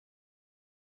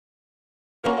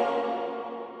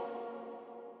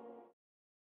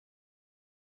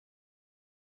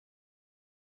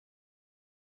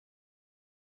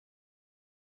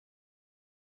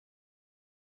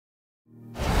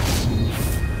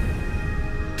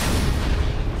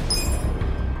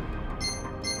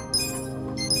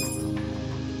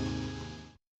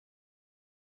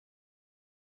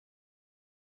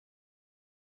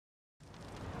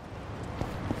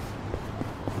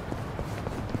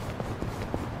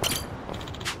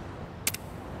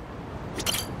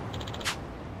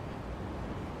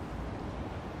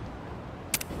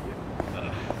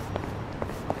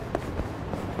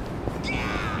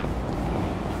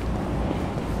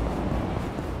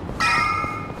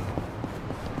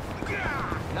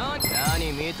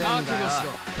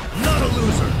Not a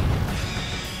loser.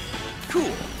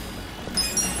 Cool.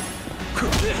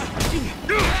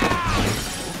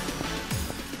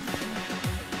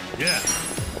 Yeah.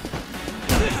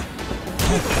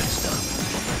 Hope that's done.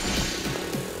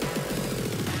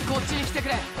 こっちに来てく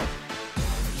れ。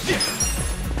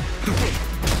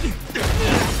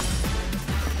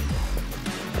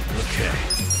 Okay.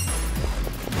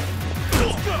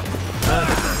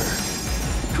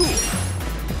 Cool.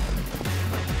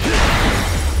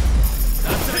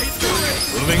 That's how you do it.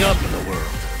 Moving up in the world.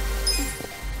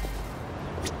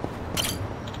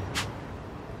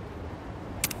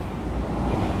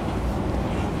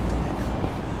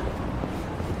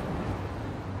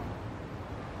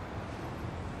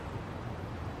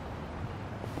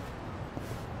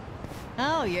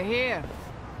 Oh, you're here.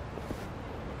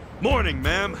 Morning,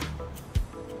 ma'am.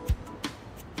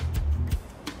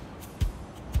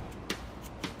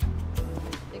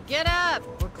 Get up!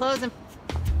 We're closing.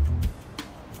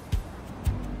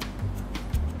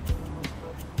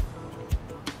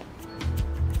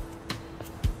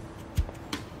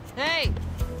 Hey!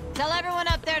 Tell everyone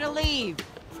up there to leave.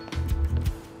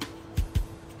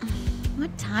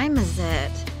 What time is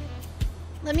it?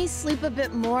 Let me sleep a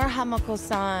bit more,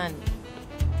 Hamako-san.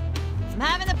 I'm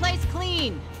having the place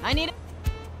clean. I need.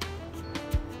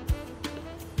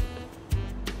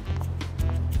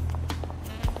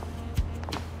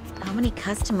 How many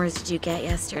customers did you get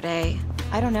yesterday?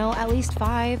 I don't know, at least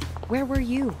 5. Where were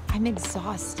you? I'm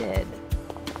exhausted.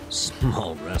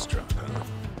 Small restaurant, huh?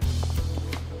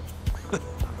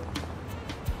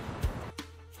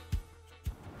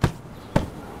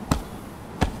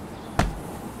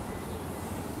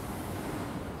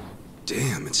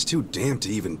 Damn, it's too damp to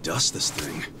even dust this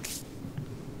thing.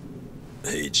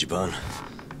 Hey, Ichiban.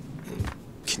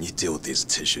 Can you deal with these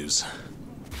tissues?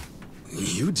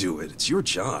 You do it. It's your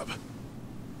job.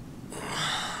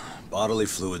 Bodily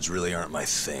fluids really aren't my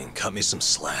thing. Cut me some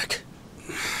slack.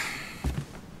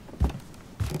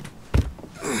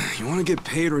 You want to get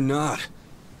paid or not?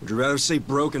 Would you rather stay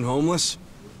broke and homeless?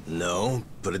 No,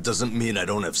 but it doesn't mean I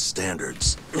don't have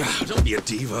standards. Don't be a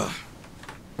diva.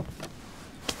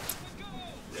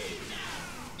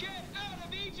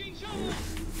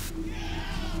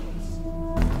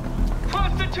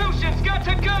 Prostitution's got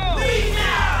to go! Leave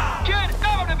now! Get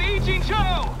out of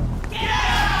Ijincho! Get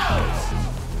out!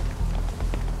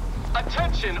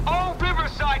 Attention, all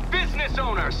Riverside business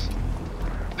owners!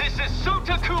 This is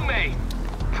Sotakume,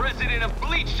 president of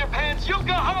Bleach Japan's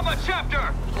Yokohama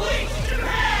chapter! Bleach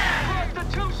Japan!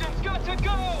 Prostitution's got to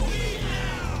go!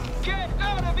 Get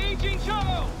out of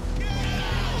Ijincho!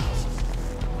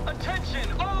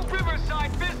 Attention, all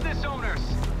Riverside business owners!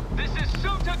 This is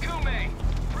Sotakume,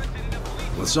 president of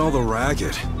Bleach. What's all the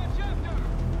racket?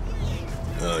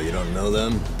 Oh, you don't know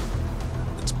them?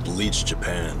 It's Bleach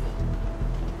Japan.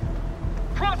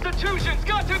 Prostitution's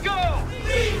got to go!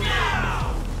 Leave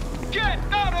now! Get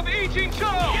out of Ijincho! Get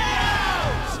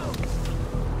out!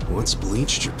 What's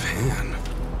Bleach Japan?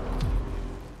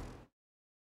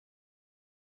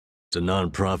 It's a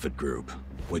non-profit group,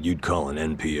 what you'd call an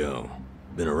NPO.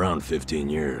 Been around 15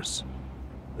 years.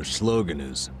 Their slogan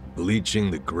is,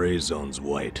 bleaching the gray zones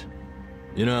white.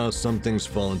 You know how some things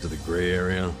fall into the gray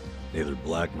area, neither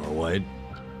black nor white?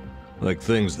 Like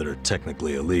things that are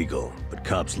technically illegal, but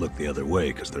cops look the other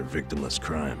way because they're victimless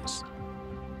crimes.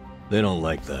 They don't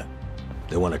like that.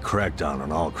 They want to crack down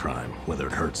on all crime, whether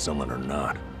it hurts someone or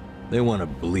not. They want to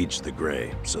bleach the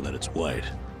gray so that it's white.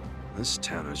 This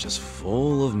town is just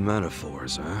full of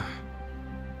metaphors, huh?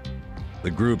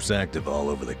 The group's active all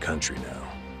over the country now.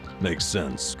 Makes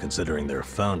sense, considering their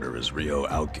founder is Ryo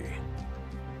Aoki.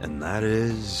 And that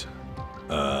is...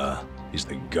 He's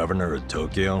the governor of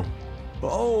Tokyo?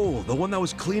 Oh, the one that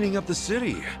was cleaning up the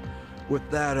city. With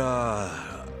that,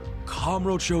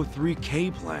 Kamurocho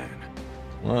 3K plan.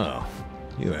 Wow,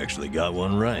 you actually got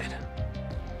one right.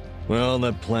 Well,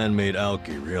 that plan made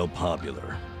Aoki real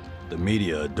popular. The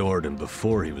media adored him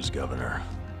before he was governor,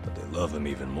 but they love him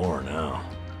even more now.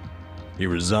 He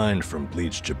resigned from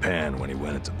Bleach Japan when he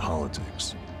went into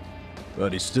politics.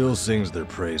 But he still sings their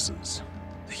praises.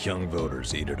 The young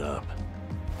voters eat it up.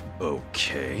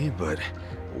 Okay, but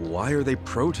why are they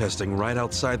protesting right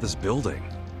outside this building?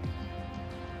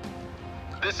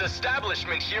 This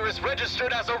establishment here is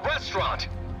registered as a restaurant,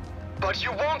 but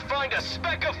you won't find a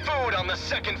speck of food on the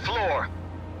second floor.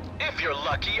 If you're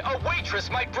lucky, a waitress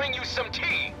might bring you some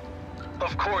tea.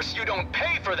 Of course, you don't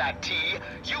pay for that tea,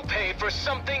 you pay for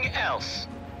something else.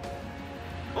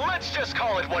 Let's just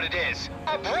call it what it is,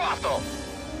 a brothel.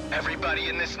 Everybody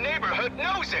in this neighborhood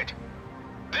knows it.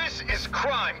 This is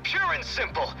crime, pure and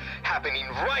simple, happening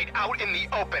right out in the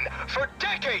open for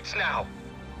decades now.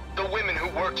 The women who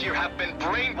work here have been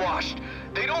brainwashed.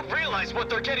 They don't realize what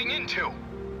they're getting into.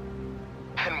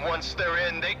 And once they're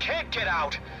in, they can't get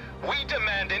out. We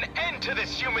demand an end to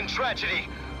this human tragedy.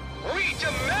 We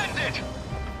demand it!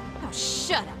 Oh,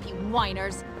 shut up, you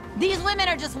whiners. These women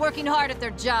are just working hard at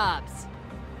their jobs.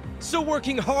 So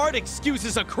working hard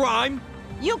excuses a crime?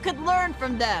 You could learn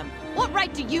from them. What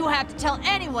right do you have to tell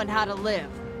anyone how to live?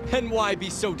 And why be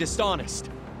so dishonest?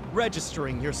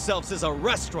 Registering yourselves as a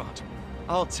restaurant.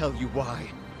 I'll tell you why.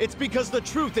 It's because the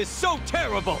truth is so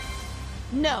terrible!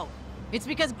 No. It's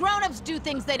because grown-ups do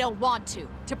things they don't want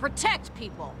to protect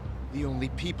people. The only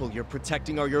people you're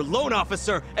protecting are your loan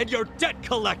officer and your debt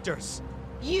collectors!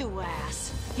 You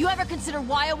ass. You ever consider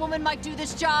why a woman might do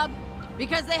this job?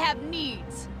 Because they have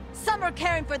needs. Some are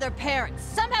caring for their parents.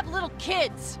 Some have little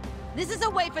kids. This is a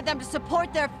way for them to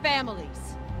support their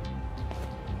families.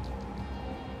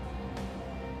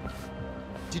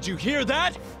 Did you hear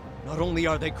that? Not only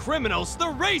are they criminals,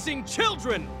 they're raising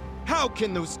children! How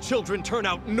can those children turn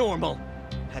out normal?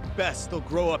 At best, they'll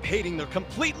grow up hating their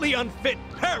completely unfit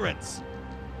parents!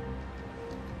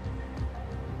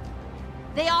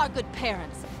 They are good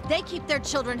parents. They keep their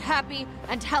children happy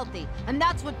and healthy, and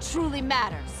that's what truly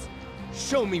matters.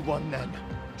 Show me one, then.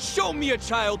 Show me a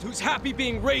child who's happy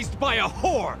being raised by a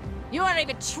whore! You aren't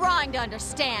even trying to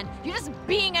understand. You're just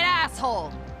being an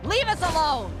asshole. Leave us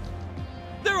alone!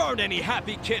 There aren't any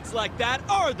happy kids like that,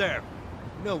 are there?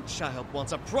 No child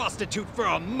wants a prostitute for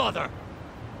a mother!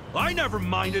 I never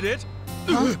minded it!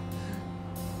 Huh?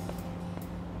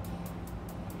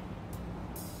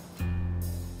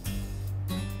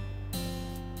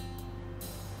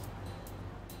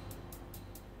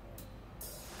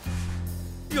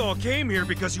 You all came here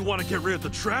because you want to get rid of the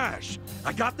trash.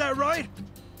 I got that right?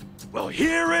 Well,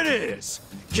 here it is.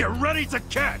 Get ready to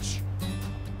catch.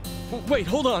 Wait,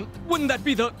 hold on. Wouldn't that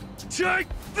be the... Take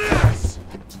this!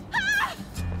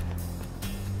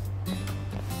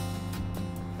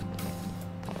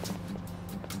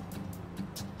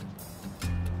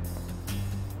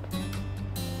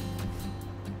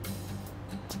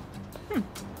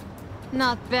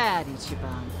 Not bad,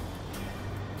 Ichiban.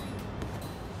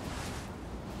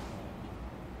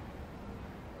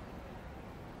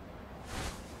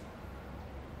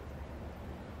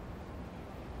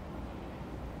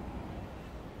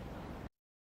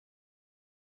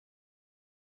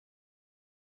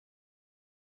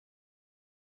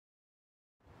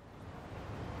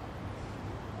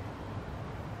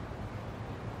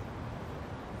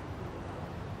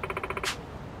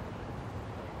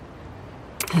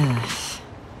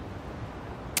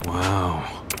 Wow.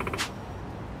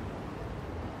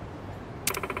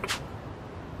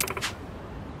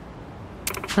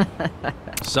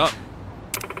 Sup?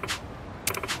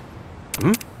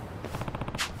 Hmm?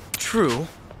 True.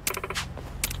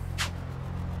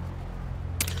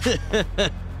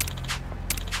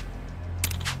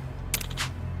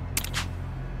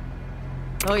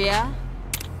 Oh yeah?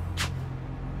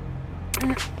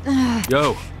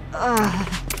 Yo.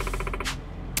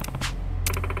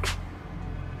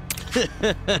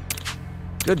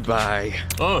 Goodbye.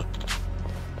 Oh,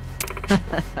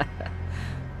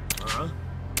 Huh?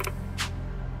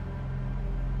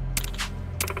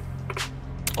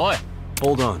 oi!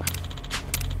 Hold on.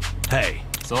 Hey,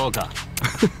 そうか。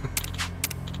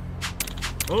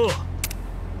おう。調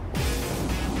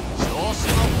子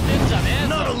乗ってんじゃねえ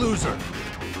ぞ。 Not a loser.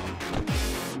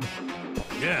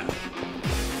 Yeah.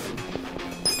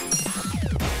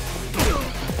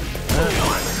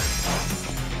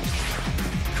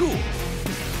 Cool.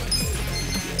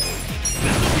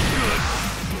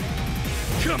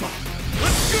 Come on,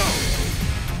 let's go.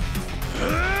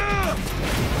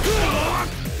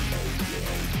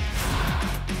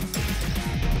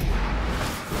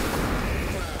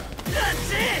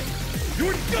 That's it.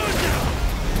 You're done now.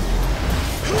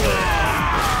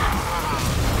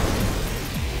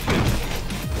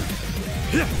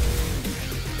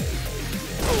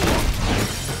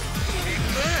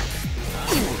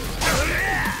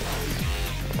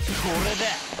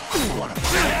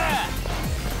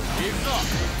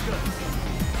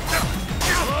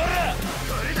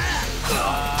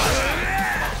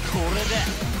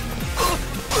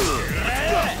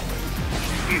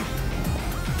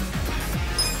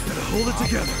 Gotta hold it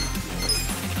together.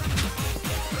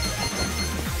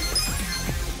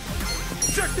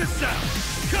 Check this out.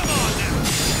 Come on now.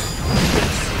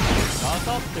 か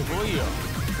かってこいよ。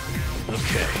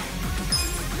 Okay.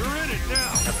 You're in it now.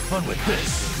 Have fun with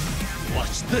this.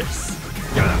 Watch this.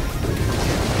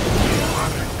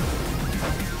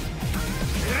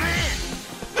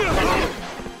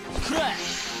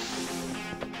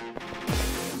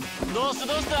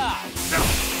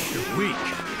 You're weak.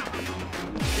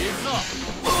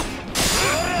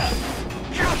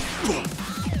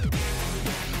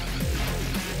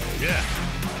 Yeah.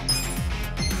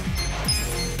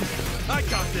 I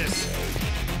got this.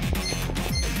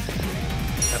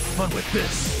 Have fun with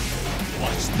this.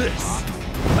 Watch this.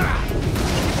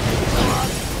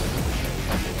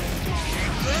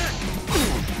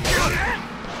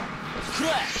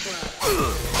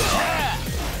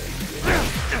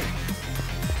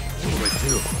 What do I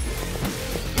do?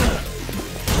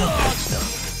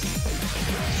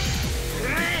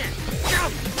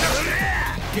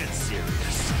 Get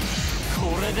serious.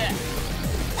 Oh man.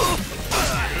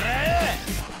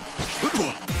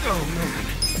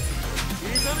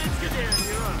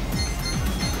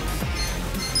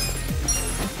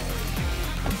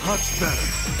 Much better.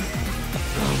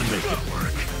 I'll make it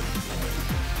work.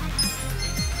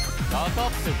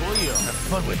 Have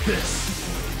fun with this.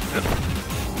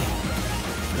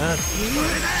 That's in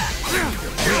it now.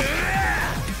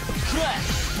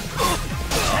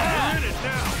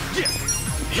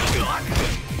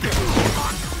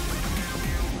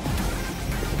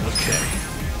 Okay.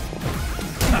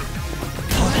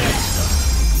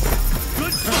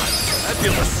 Good time. I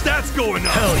feel the stats going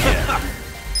up. Hell yeah.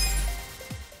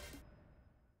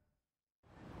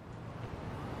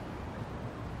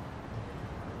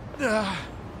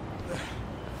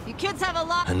 You kids have a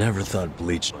lot. I never thought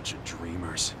Bleach... Bunch of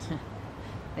dreamers.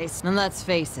 And let's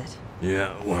face it.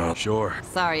 Yeah, well, Sure.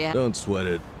 Sorry, Ed. don't sweat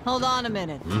it. Hold on a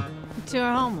minute. You two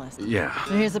are homeless. Yeah.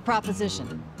 So here's a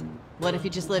proposition. What if you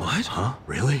just live... What? Huh?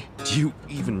 Really? Do you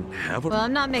even have a... Well,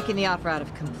 I'm not making the offer out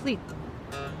of complete...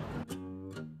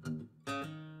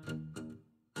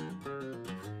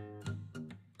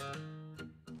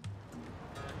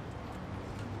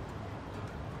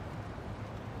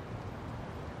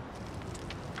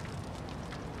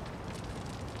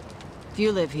 If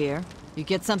you live here, you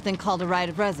get something called a right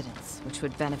of residence, which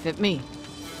would benefit me.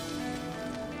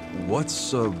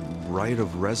 What's a right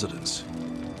of residence?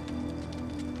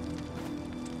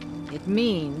 It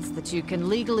means that you can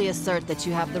legally assert that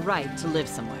you have the right to live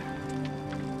somewhere.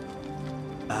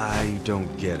 I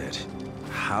don't get it.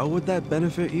 How would that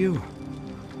benefit you?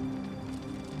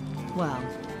 Well,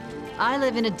 I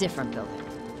live in a different building.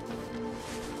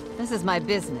 This is my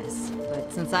business,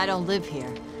 but since I don't live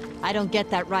here, I don't get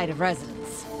that right of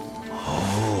residence.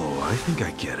 Oh, I think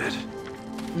I get it.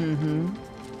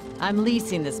 I'm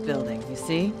leasing this building, you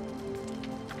see?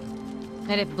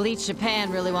 And if Bleach Japan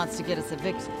really wants to get us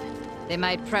evicted, they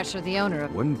might pressure the owner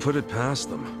of... Wouldn't put it past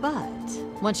them.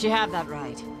 But, once you have that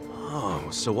right... Oh,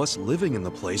 so us living in the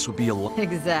place would be a lot...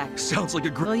 Exactly. Sounds like a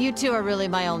great... Well, you two are really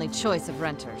my only choice of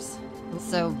renters.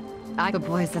 So, but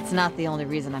boys, that's not the only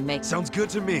reason I'm making... Sounds good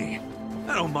to me.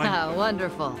 I don't mind... Oh,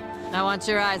 wonderful. I want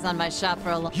your eyes on my shop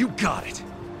for a long... You got it!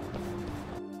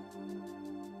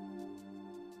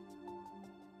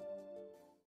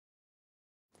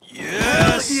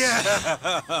 Yes!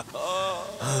 Yeah!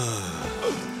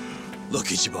 Look,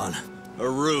 Ichiban. A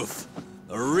roof.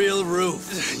 A real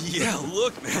roof. Yeah,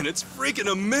 look, man, it's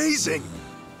freaking amazing!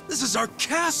 This is our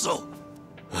castle!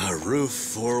 A roof,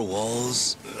 4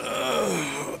 walls,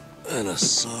 and a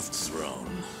soft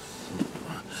throne.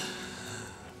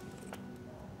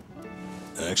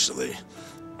 Actually,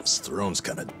 this throne's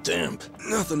kinda damp.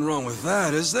 Nothing wrong with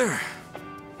that, is there?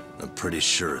 I'm pretty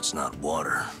sure it's not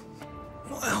water.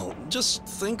 Well, just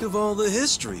think of all the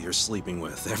history you're sleeping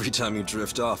with every time you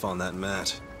drift off on that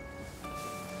mat.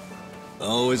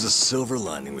 Always a silver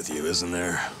lining with you, isn't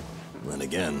there? Then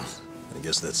again, I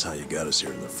guess that's how you got us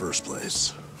here in the first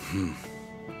place.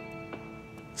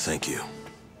 Thank you,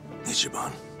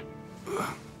 Ichiban.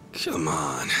 Come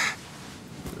on.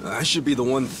 I should be the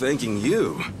one thanking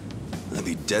you. I'd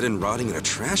be dead and rotting in a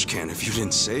trash can if you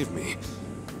didn't save me.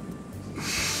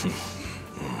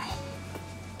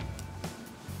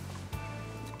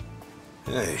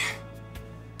 Hey,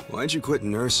 why'd you quit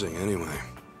nursing anyway?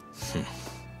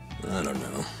 I don't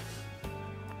know.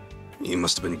 You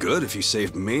must have been good if you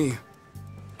saved me.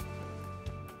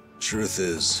 Truth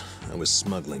is, I was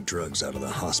smuggling drugs out of the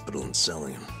hospital and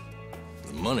selling them.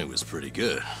 The money was pretty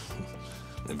good.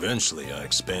 Eventually, I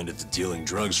expanded to dealing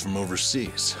drugs from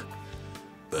overseas.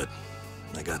 But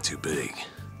I got too big.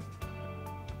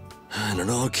 And it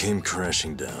all came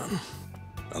crashing down.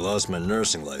 I lost my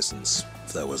nursing license,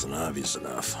 if that wasn't obvious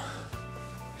enough.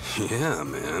 Yeah,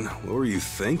 man. What were you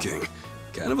thinking?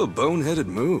 Kind of a boneheaded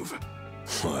move.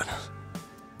 What?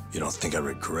 You don't think I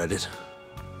regret it?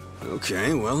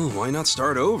 Okay, well, why not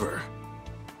start over?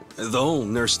 The whole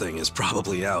nurse thing is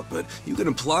probably out, but you can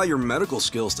apply your medical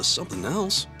skills to something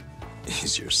else.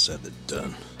 Easier said than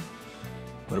done.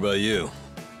 What about you?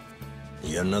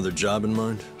 You got another job in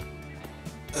mind?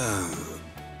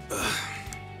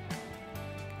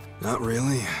 Not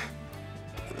really.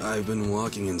 I've been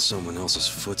walking in someone else's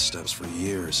footsteps for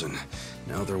years, and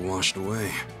now they're washed away.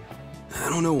 I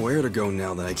don't know where to go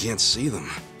now that I can't see them.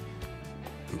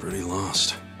 I'm pretty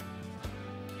lost.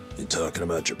 You talking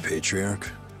about your patriarch?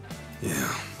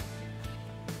 Yeah.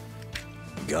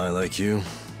 A guy like you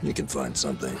can find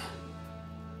something.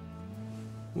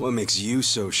 What makes you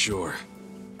so sure?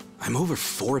 I'm over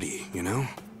 40, you know?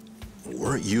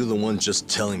 Weren't you the one just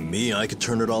telling me I could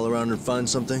turn it all around and find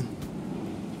something?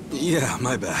 Yeah,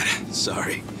 my bad.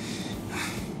 Sorry.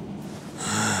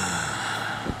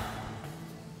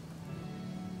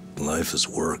 Life is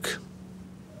work.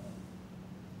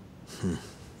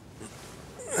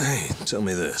 Hey, tell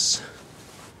me this.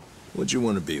 What'd you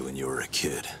want to be when you were a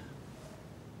kid?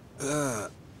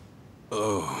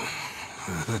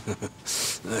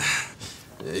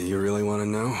 You really want to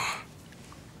know?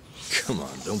 Come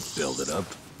on, don't build it up.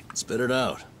 Spit it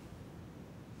out.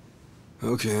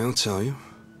 Okay, I'll tell you.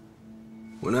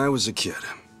 When I was a kid,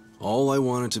 all I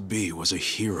wanted to be was a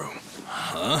hero.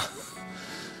 Huh?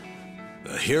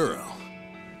 A hero?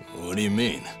 What do you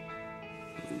mean?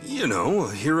 You know,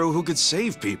 a hero who could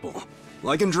save people.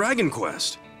 Like in Dragon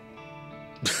Quest.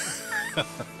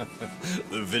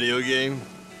 The video game?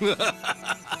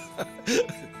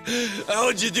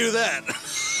 How'd you do that?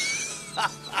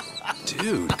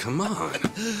 Dude, come on.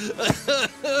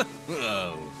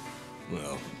 Oh,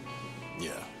 well,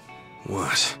 yeah.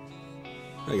 What?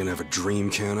 I can have a dream,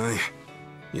 can't I?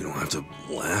 You don't have to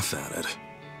laugh at it.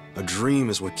 A dream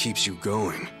is what keeps you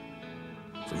going.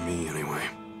 For me, anyway.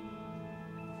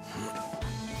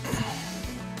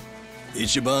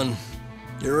 Ichiban,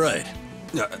 you're right.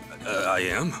 I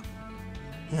am?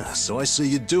 Yeah, so I say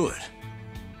you do it.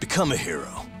 Become a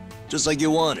hero. Just like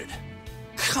you wanted.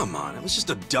 Come on, I was just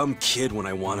a dumb kid when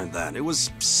I wanted that. It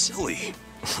was silly.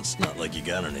 It's not like you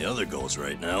got any other goals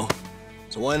right now.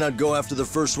 So why not go after the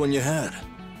first one you had?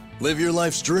 Live your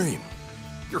life's dream.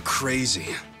 You're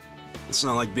crazy. It's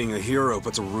not like being a hero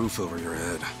puts a roof over your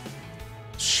head.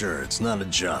 Sure, it's not a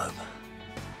job.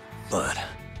 But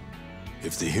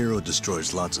if the hero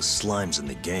destroys lots of slimes in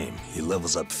the game, he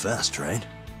levels up fast, right?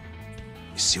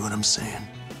 You see what I'm saying?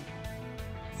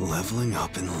 Leveling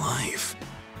up in life.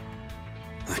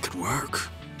 That could work.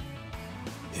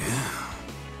 Yeah.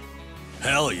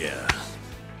 Hell yeah.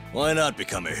 Why not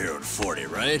become a hero at 40,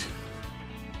 right?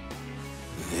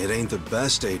 It ain't the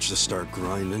best age to start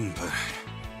grinding, but...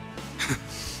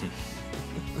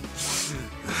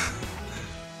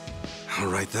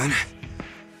 Alright then.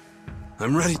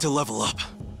 I'm ready to level up.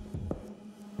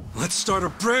 Let's start a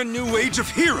brand new age of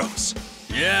heroes!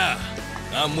 Yeah,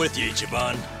 I'm with you,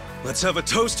 Ichiban. Let's have a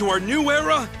toast to our new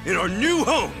era in our new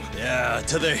home! Yeah,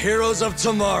 to the heroes of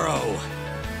tomorrow.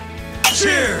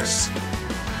 Cheers!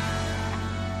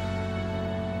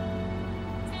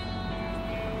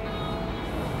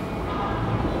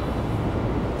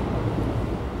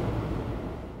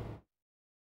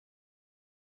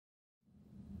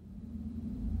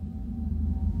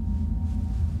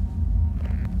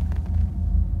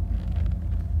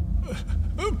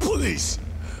 Please,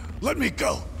 let me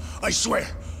go. I swear,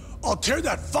 I'll tear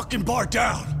that fucking bar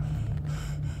down.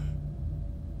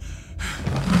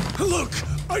 Look,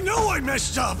 I know I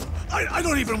messed up. I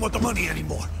don't even want the money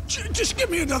anymore. Just give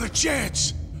me another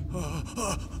chance.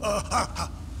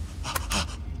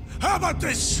 How about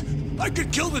this? I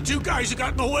could kill the two guys who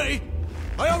got in the way.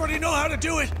 I already know how to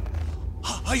do it.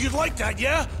 You'd like that,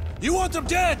 yeah? You want them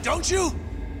dead, don't you?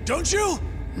 Don't you?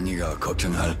 네가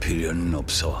걱정할 필요는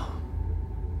없어.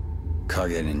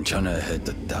 가게는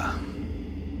전화해뒀다.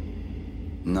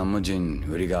 나머진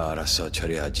우리가 알아서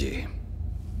처리하지.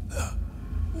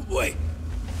 Wait,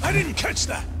 I didn't catch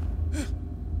that.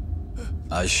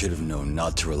 I should have known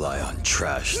not to rely on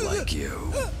trash like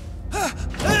you.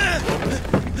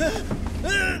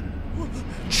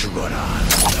 죽어라.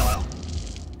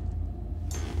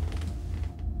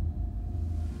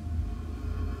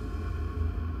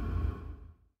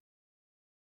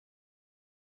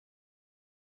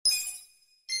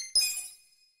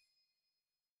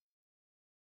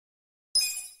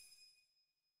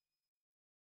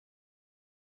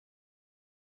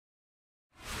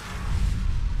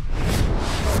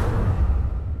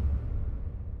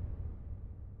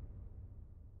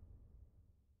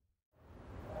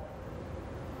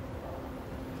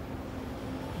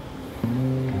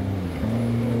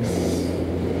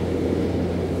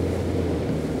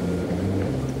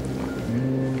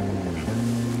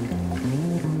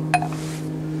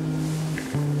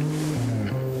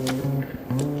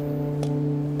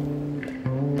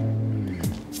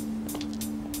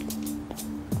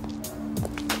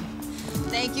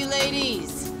 Thank you,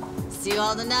 ladies. See you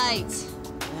all tonight.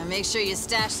 And make sure you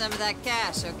stash some of that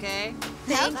cash, okay?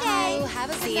 Thank you. Have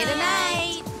a good See you night.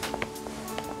 tonight.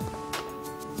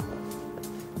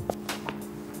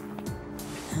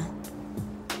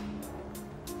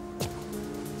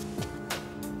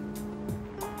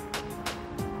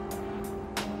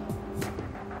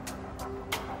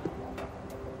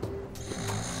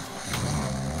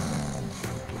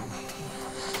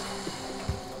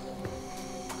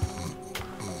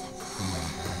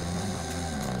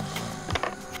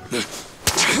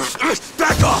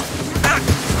 Back off!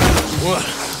 What?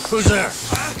 Who's there?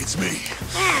 It's me.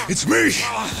 It's me!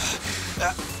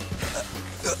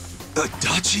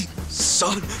 Adachi,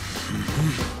 son?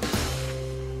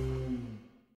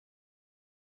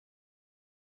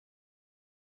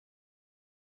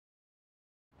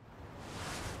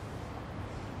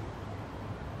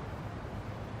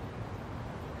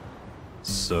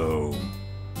 So,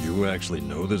 you actually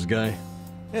know this guy?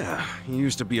 Yeah, he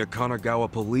used to be a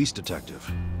Kanagawa police detective.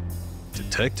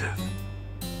 Detective?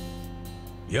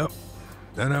 Yep.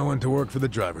 Then I went to work for the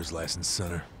driver's license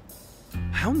center.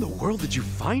 How in the world did you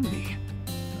find me?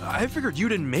 I figured you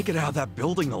didn't make it out of that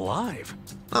building alive.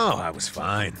 Oh, I was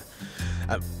fine.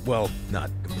 Well, not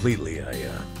completely.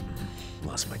 I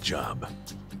lost my job.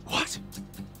 What?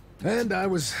 And I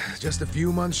was just a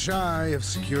few months shy of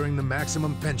securing the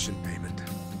maximum pension payment.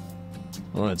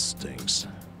 Well, that stinks.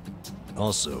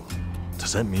 Also,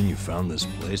 does that mean you found this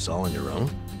place all on your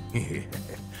own?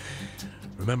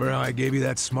 Remember how I gave you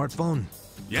that smartphone?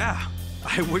 Yeah,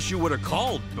 I wish you would have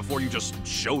called before you just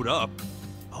showed up.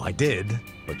 Oh, I did,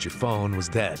 but your phone was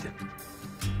dead.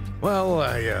 Well,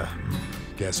 I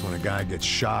guess when a guy gets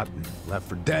shot and left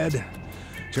for dead,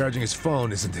 charging his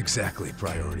phone isn't exactly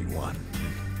priority one.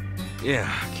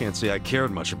 Yeah, can't say I cared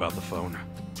much about the phone.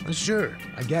 Sure,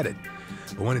 I get it.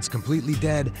 But when it's completely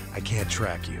dead, I can't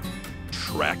track you.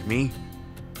 Track me?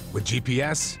 With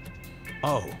GPS?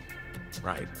 Oh,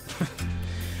 right.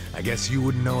 I guess you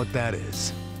wouldn't know what that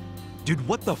is. Dude,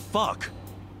 what the fuck?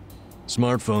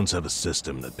 Smartphones have a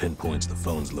system that pinpoints the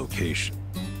phone's location.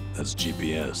 That's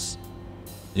GPS.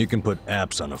 You can put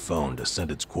apps on a phone to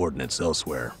send its coordinates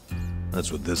elsewhere.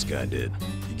 That's what this guy did.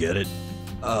 You get it?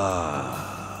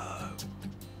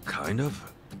 Kind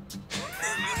of.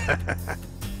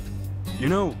 You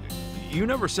know, you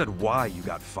never said why you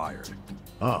got fired.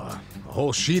 A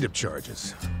whole sheet of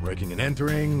charges. Breaking and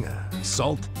entering,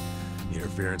 assault,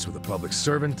 interference with a public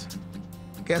servant.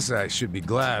 Guess I should be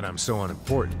glad I'm so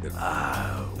unimportant that...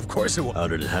 of course it was. How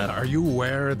did it happen? Are you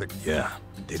aware that... Yeah.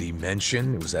 Did he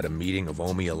mention it was at a meeting of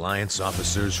Omi Alliance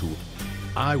officers who...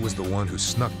 I was the one who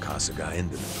snuck Kasuga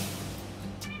into them.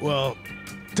 Well,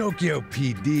 Tokyo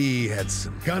PD had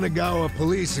some... Kanagawa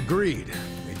police agreed.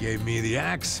 They gave me the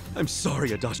axe. I'm sorry,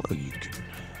 Adachi. Well, you can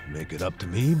make it up to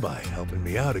me by helping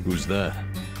me out again. Who's that?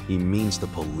 He means the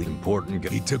police. Important guy.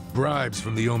 He took bribes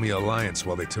from the Omi Alliance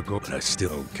while they took over. But I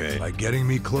still... Okay. By getting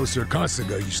me closer,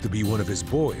 Kasuga used to be one of his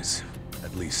boys.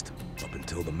 At least, up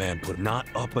until the man put... Not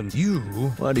up and... You...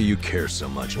 Why do you care so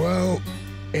much? Well,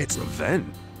 it's...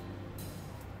 Revenge.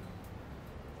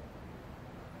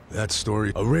 That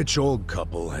story... A rich old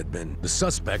couple had been... The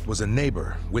suspect was a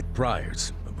neighbor, Whit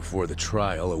Pryor's. But before the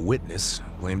trial, a witness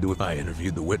claimed to have... I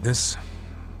interviewed the witness.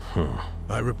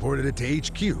 I reported it to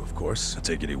HQ, of course. I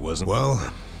take it he wasn't?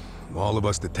 Well, all of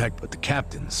us but the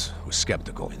captains were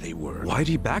skeptical. They were. Why'd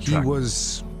he backtrack? He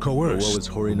was coerced. What was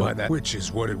Horino? By that, which is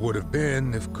what it would have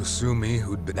been if Kusumi,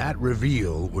 who'd been... That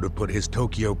reveal would have put his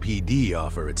Tokyo PD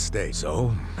offer at stake.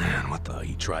 So, man, what the...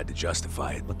 He tried to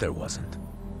justify it, but there wasn't.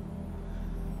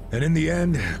 And in the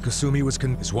end, Kusumi was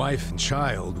his wife and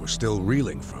child were still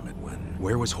reeling from it when...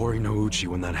 Where was Horinouchi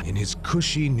when that happened? In his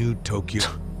cushy new Tokyo...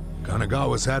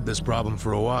 Kanagawa's had this problem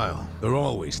for a while. They're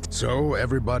always... So,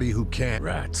 everybody who can...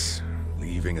 Rats.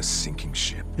 Leaving a sinking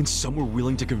ship. And some were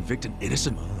willing to convict an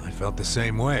innocent... Well, I felt the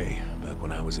same way, back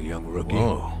when I was a young rookie.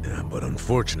 Whoa. Yeah, but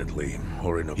unfortunately,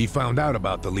 Horino... He found out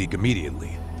about the leak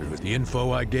immediately. The info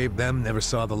I gave them never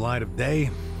saw the light of day.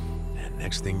 And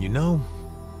next thing you know,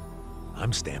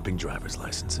 I'm stamping driver's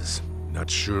licenses.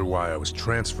 Not sure why I was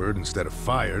transferred instead of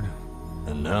fired.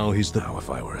 And now he's the... Now,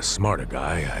 if I were a smarter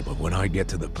guy, but when I get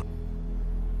to the...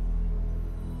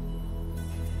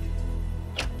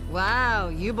 Wow,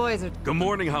 you boys are... Good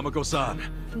morning, Hamako-san.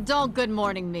 Don't good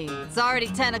morning me. It's already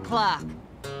 10 o'clock.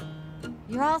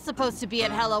 You're all supposed to be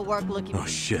at Hello Work looking... Oh,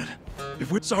 shit.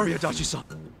 If we're sorry, Adachi-san.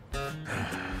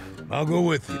 I'll go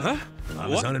with you. Huh? I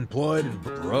was What? unemployed and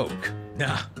broke.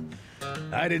 Nah,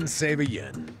 I didn't save a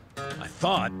yen. I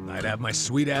thought I'd have my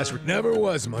sweet ass... Never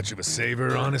was much of a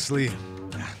saver, honestly.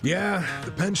 Yeah,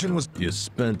 the pension was... You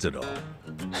spent it all.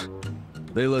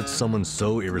 They let someone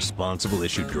so irresponsible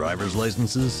issue driver's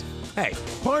licenses? Hey,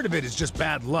 part of it is just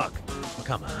bad luck.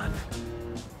 Come on.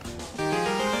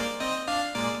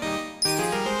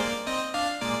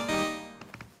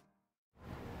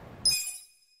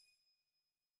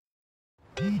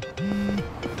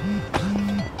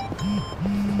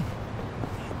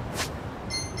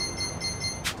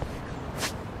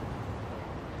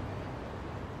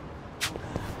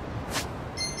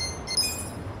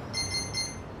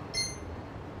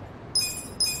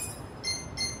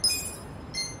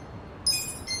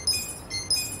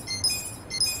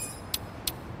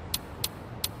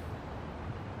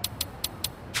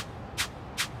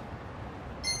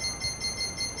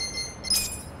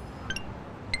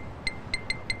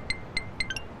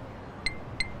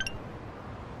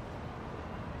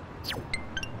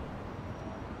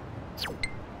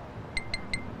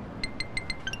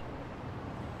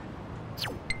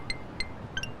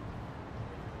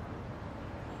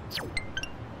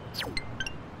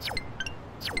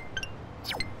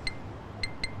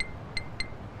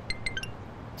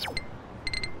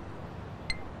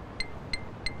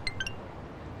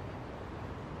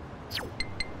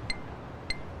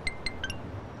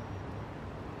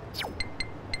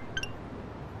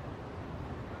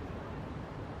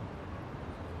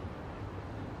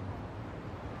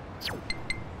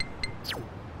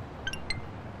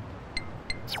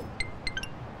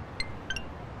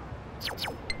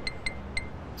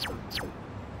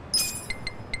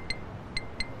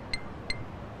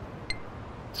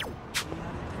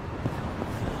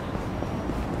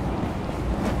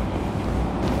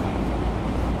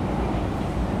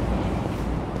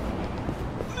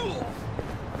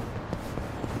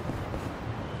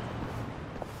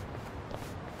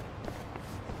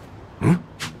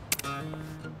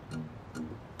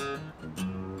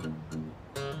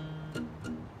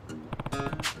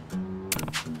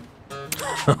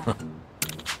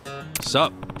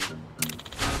 Sup?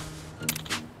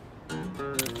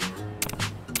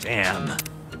 Damn.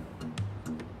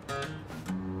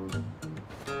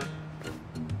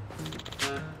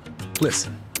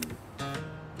 Listen.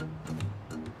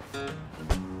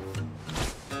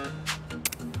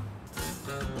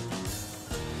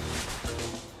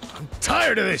 I'm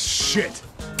tired of this shit!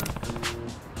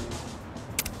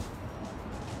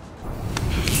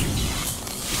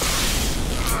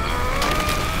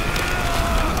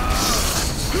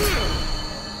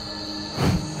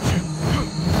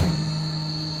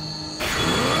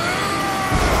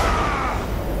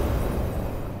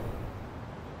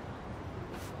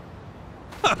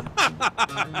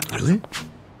 Really?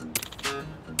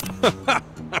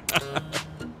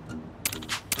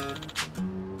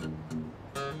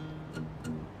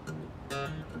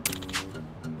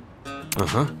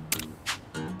 Uh-huh.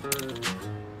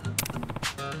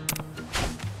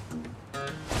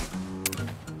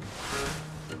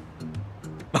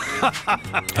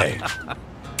 Hey.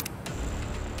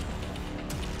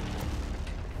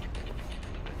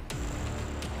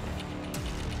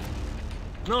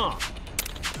 No.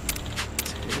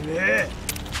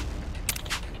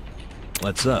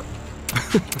 What's up?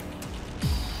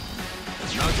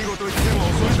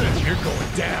 You're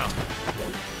going down.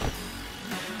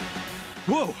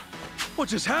 Whoa! What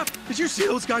just happened? Did you see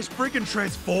those guys freaking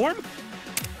transform?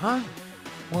 Huh?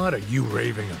 What are you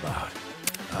raving about?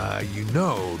 You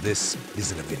know this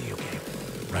isn't a video game,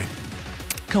 right?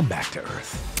 Come back to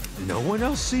Earth. No one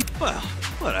else see? Well,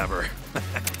 whatever.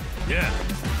 Yeah.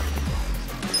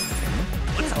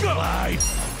 Let's go! Lie.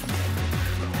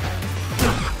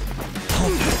 All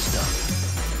that stuff.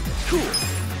 Cool.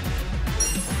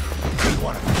 You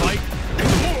wanna fight?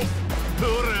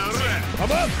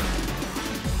 Come up!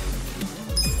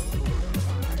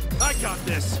 I got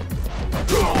this.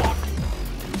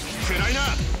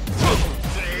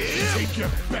 Take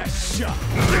your best shot.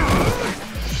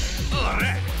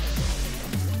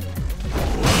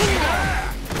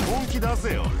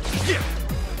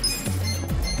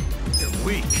 You're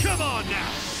weak. Come on now.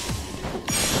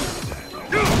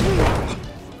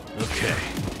 Okay.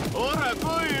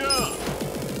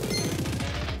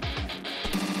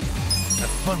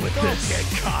 Have fun with this. Get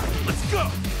caught. Let's go.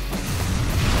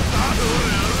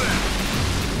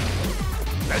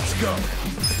 Let's go.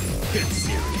 Get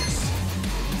serious.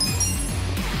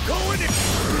 Go in it.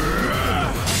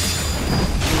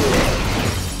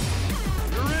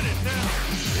 You're in it now.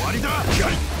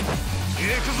 Cut.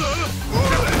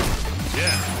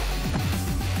 Yeah.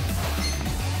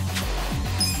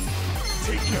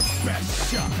 Take your best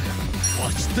shot.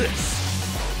 Watch this.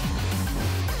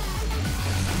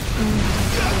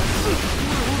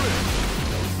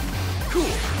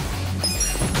 Cool.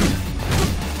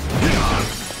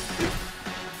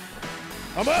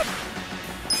 I'm up!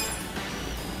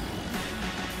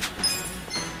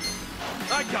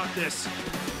 I got this!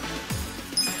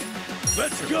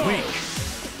 Let's go!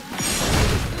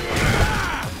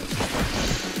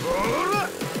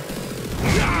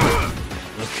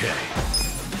 Okay.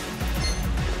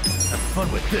 Have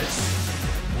fun with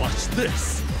this. Watch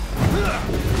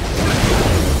this.